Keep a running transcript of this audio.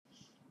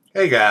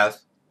Hey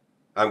guys,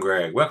 I'm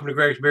Greg. Welcome to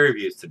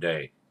Gregsbeerreviews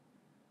today.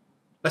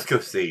 Let's go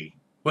see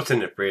what's in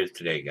the fridge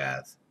today,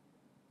 guys.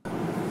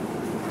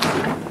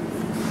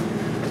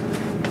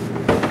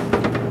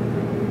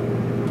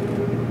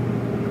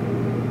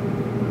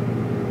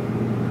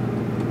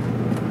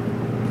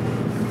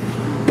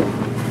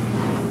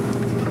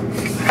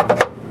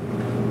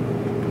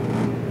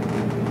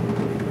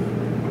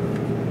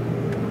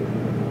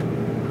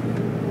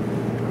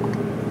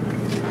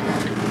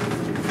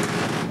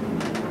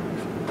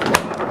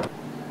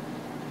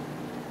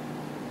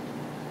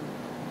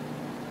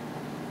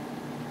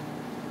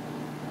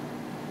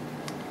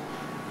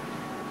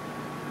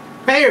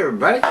 Hey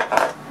everybody,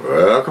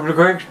 welcome to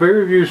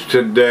Gregsbeerreviews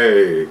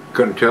today.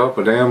 Couldn't tell if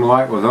the damn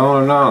light was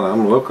on or not.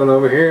 I'm looking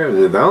over here,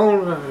 is it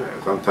on?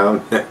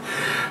 Sometimes.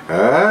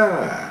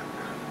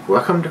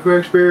 Welcome to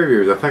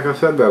Gregsbeerreviews. I think I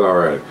said that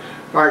already.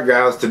 Alright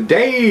guys,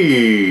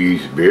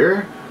 today's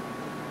beer,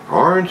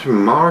 Orange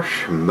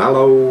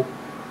Marshmallow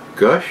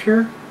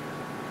Gushier.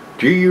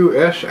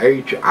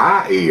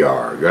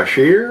 G-U-S-H-I-E-R.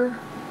 Gushier?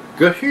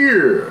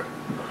 Gushier.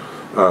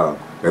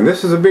 And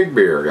this is a big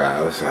beer,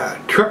 guys.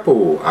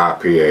 Triple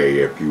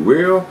IPA, if you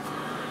will.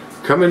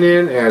 Coming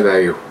in at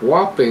a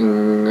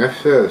whopping, it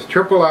says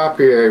triple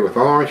IPA with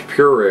orange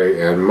puree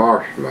and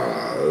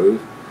marshmallows.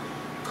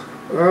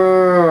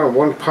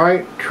 1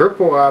 pint,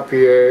 triple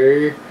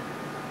IPA.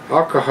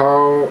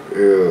 Alcohol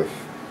is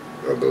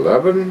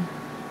 11.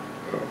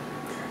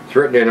 It's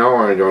written in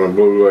orange on a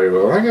blue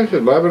label. I think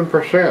it's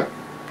 11%.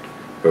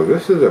 So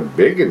this is a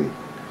big one.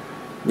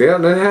 Yeah,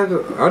 that has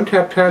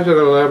Untapped has it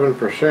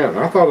 11%.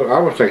 I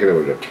was thinking it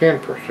was a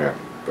 10%,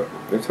 but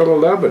it's at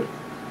 11.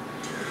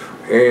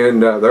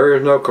 And there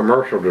is no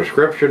commercial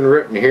description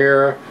written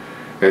here,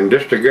 and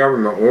just a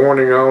government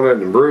warning on it.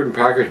 And brewed and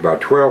packaged by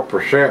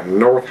 12% in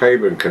North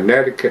Haven,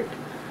 Connecticut.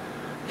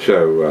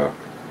 So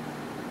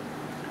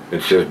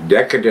it says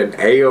Decadent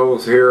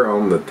Ales here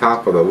on the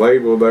top of the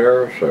label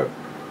there. So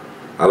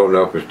I don't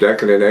know if it's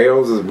Decadent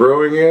Ales is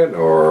brewing it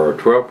or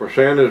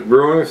 12% is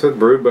brewing it. It says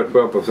brewed by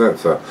 12%.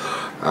 So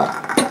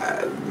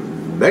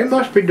they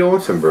must be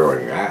doing some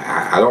brewing.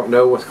 I don't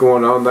know what's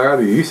going on there.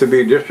 There used to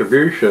be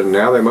distribution.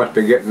 Now they must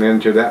be getting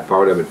into that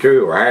part of it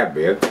too, or have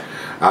been.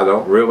 I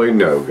don't really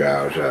know,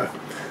 guys.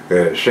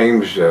 It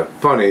seems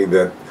funny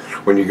that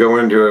when you go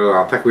into it,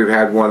 I think we've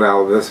had one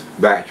out of this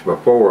batch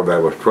before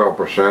that was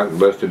 12%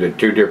 listed in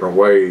 2 different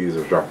ways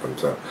or something.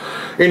 So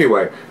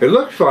anyway, it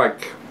looks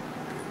like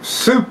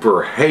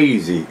super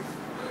hazy,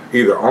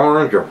 either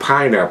orange or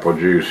pineapple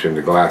juice in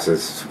the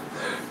glasses,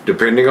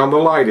 depending on the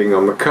lighting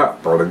on the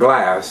cup or the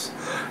glass.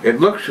 It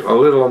looks a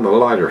little on the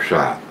lighter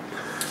side,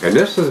 and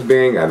this is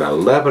being an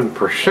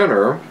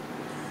 11%er.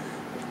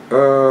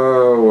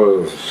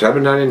 Was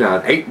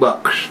 $7.99,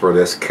 $8 for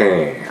this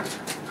can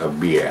of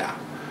beer.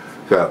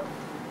 So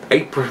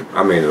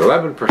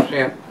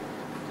 11%.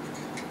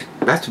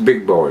 That's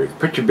big boy.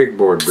 Put your big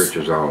boy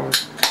britches on.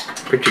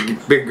 Put your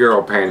big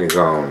girl panties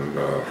on.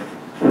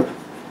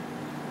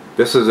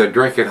 This is a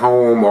drink at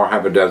home or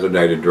have a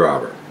designated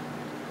driver.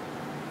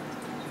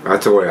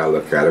 That's the way I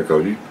look at it,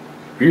 because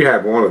you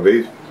have one of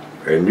these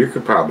and you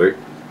could probably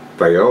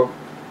fail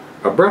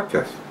a breath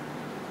test.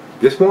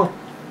 Just one.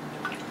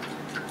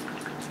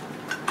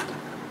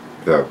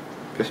 So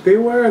just be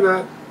aware of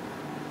that.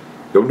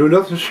 Don't do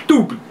nothing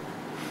stupid.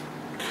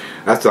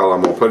 That's all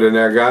I'm going to put in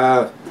there,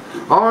 guys.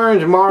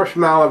 Orange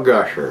Marshmallow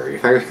Gushier. You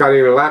think it's got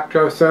any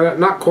lactose in it?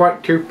 Not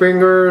quite 2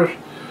 fingers.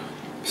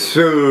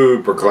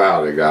 Super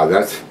cloudy, guys.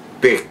 That's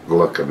thick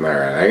looking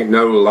there. Ain't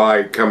no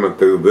light coming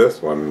through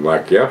this one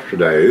like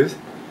yesterday's.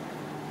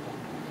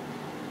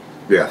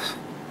 Yes.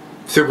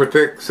 Super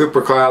thick,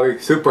 super cloudy,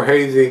 super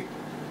hazy.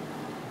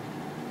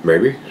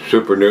 Maybe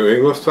super New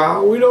England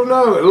style. We don't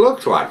know. It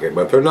looks like it,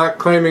 but they're not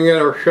claiming it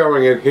or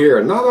showing it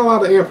here. Not a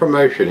lot of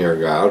information here,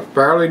 guys.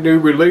 Fairly new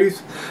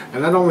release,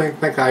 and I don't even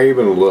think I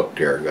even looked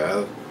here,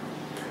 guys.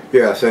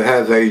 Yes, it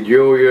has a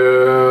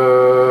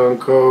Julian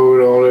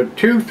code on it.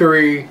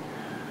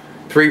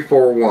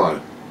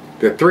 23341.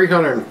 The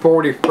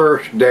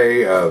 341st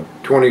day of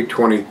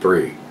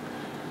 2023.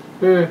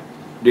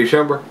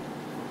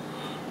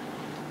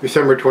 December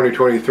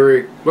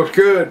 2023. Looks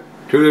good.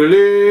 To the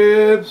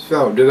lips.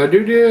 Oh, did I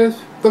do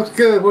this? Looks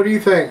good. What do you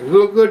think? Does it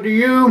look good to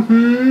you?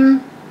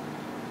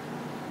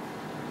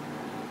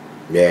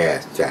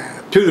 Yes,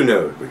 time. To the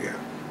nose we go.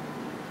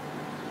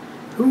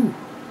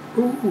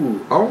 Ooh,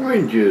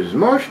 oranges,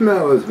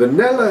 marshmallows,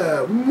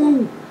 vanilla.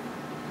 Ooh.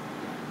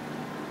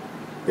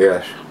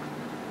 Yes.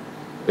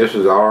 This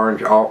is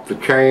orange off the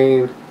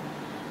chain.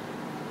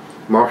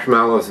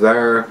 Marshmallows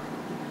there.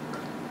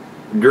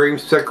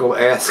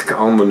 Dreamsicle-esque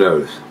on the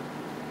nose.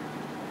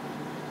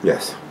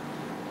 Yes.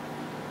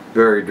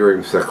 Very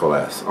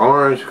dreamsicle-esque.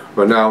 Orange,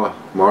 vanilla,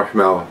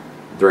 marshmallow,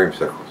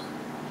 dreamsicles.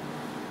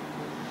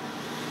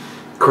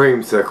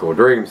 Creamsicle,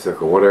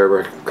 dreamsicle,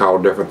 whatever.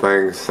 Called different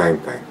things, same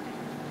thing.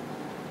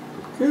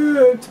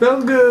 Good,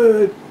 smells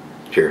good.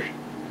 Cheers.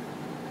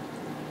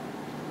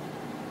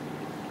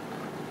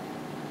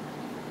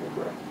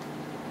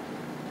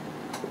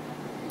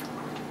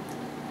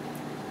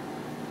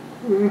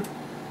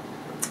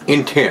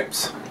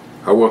 intense.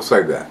 I will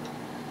say that.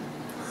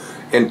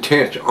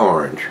 Intense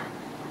orange.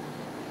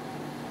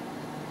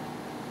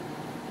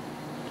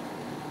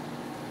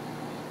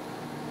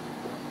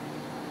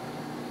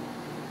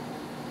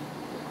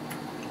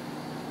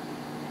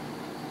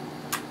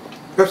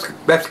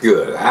 That's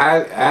good.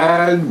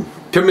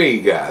 To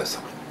me, guys,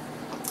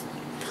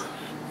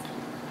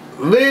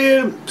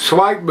 little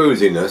slight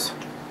booziness.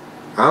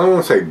 I don't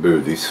want to say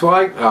boozy.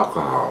 Slight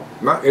alcohol.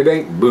 It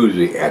ain't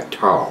boozy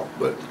at all,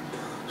 but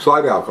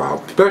slight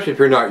alcohol, especially if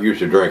you're not used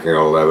to drinking an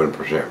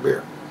 11%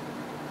 beer.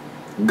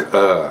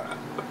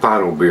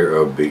 Final beer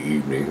of the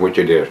evening, which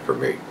it is for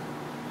me.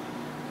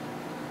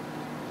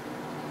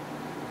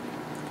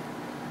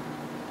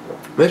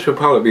 This would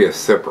probably be a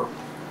sipper.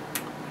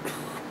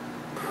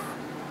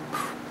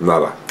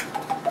 Not a.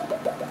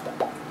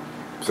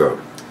 So,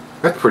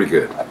 that's pretty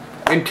good.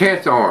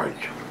 Intense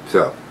orange.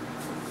 So,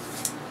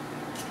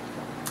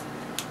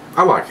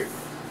 I like it.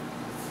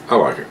 I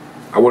like it.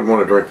 I wouldn't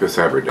want to drink this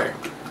every day.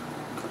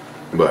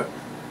 But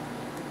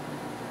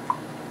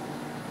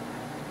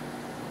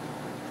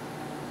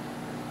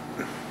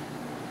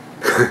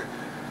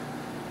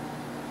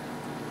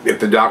if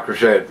the doctor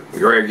said,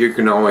 Greg, you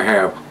can only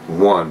have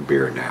one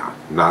beer now,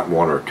 not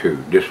one or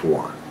two, just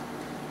one,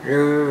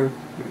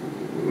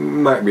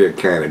 might be a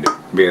candidate,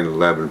 being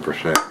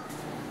 11%.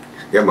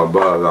 Get my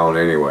buzz on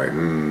anyway.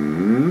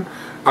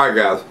 Alright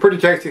guys, pretty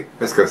tasty.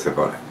 Let's go sip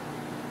on it.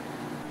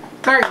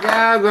 Alright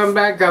guys, I'm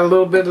back. Got a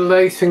little bit of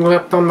lacing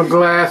left on the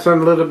glass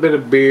and a little bit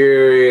of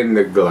beer in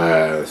the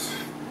glass.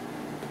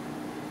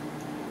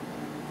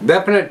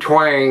 Definite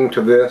twang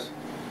to this.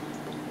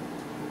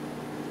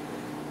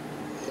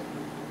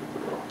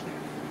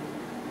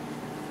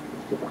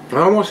 It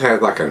almost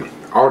has like an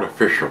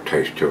artificial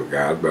taste to it,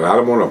 guys, but I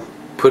don't want to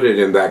put it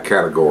in that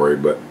category,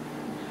 but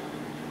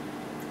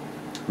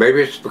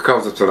maybe it's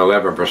because it's an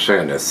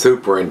 11%. It's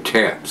super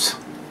intense.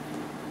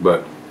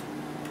 But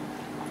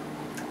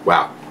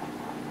wow.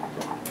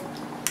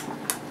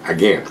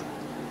 Again,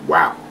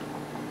 wow.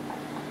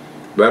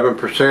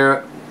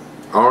 11%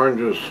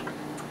 oranges,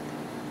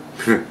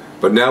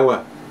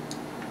 vanilla,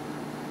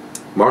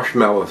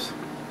 marshmallows,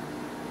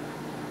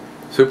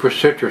 super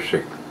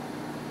citrusy.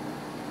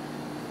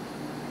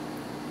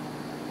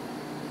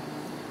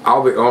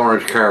 All the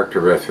orange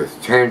characteristics,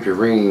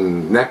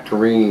 tangerines,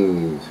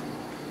 nectarines.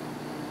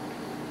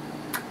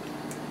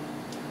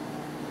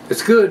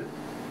 It's good.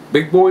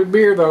 Big boy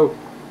beer though.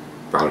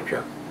 Final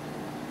chug.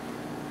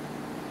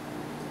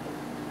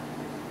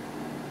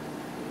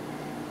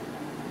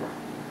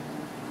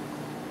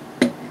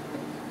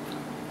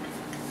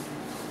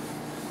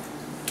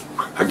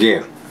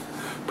 Again,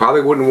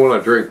 probably wouldn't want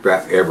to drink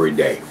that every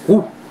day.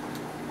 Woo.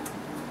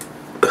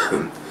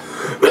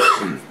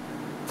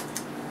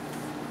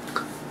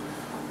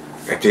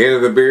 At the end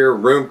of the beer,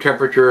 room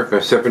temperature,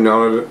 been sipping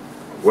on it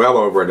well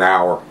over an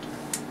hour.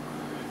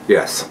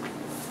 Yes,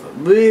 a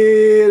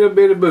little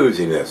bit of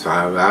booziness.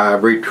 I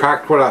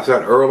retract what I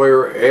said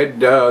earlier. It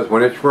does,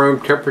 when it's room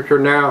temperature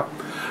now,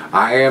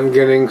 I am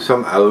getting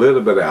a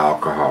little bit of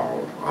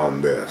alcohol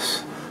on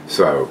this.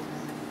 So,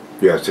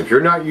 yes, if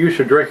you're not used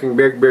to drinking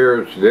big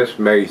beers, this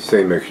may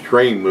seem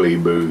extremely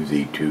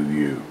boozy to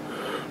you.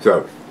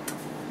 So,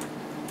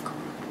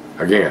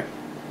 again,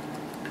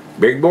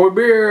 big boy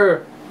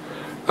beer.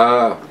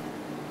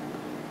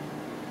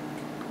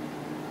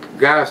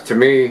 Guys, to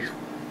me,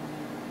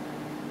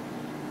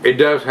 it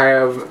does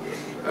have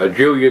a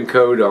Julian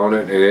code on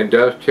it, and it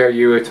does tell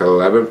you it's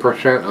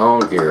 11%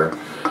 on here.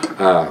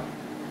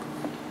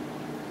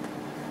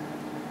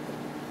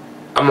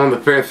 I'm on the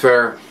fence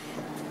there.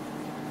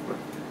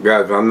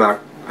 Guys, I'm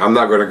not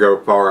going to go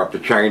far up the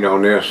chain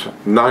on this.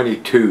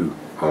 92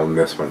 on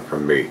this one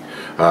from me.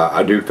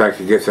 I do think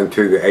it gets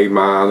into the A-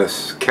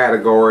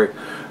 category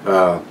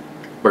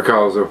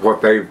because of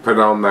what they put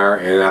on there,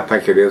 and I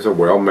think it is a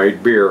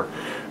well-made beer.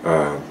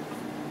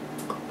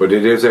 But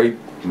it is a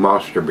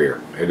monster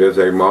beer. It is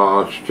a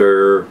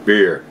monster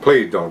beer.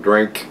 Please don't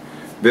drink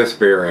this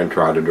beer and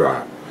try to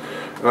drive.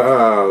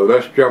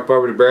 Let's jump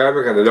over to Brad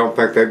because I don't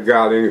think they've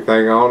got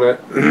anything on it.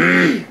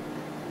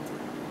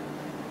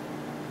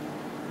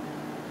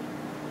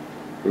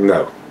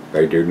 No,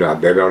 they do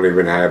not. They don't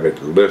even have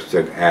it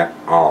listed at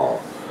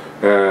all.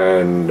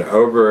 And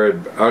over at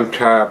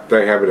Untapped,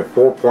 they have it at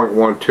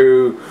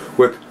 4.12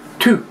 with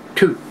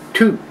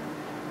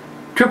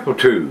triple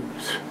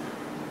twos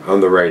on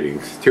the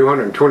ratings.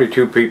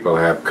 222 people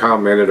have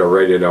commented or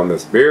rated on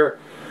this beer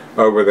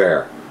over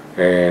there.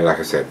 And like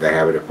I said, they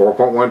have it at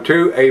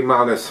 4.12, A-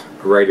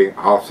 rating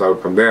also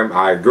from them.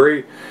 I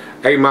agree.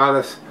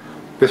 A-.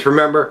 Just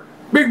remember,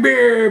 big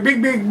beer,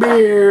 big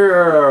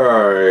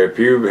beer. If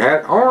you've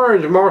had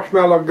orange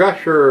Marshmallow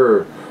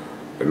Gushier,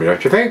 let me know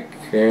what you think.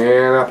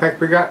 And I think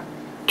we got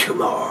two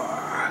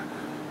more.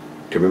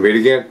 Till we meet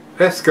again,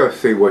 let's go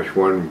see which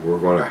one we're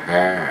going to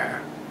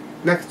have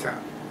next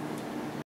time.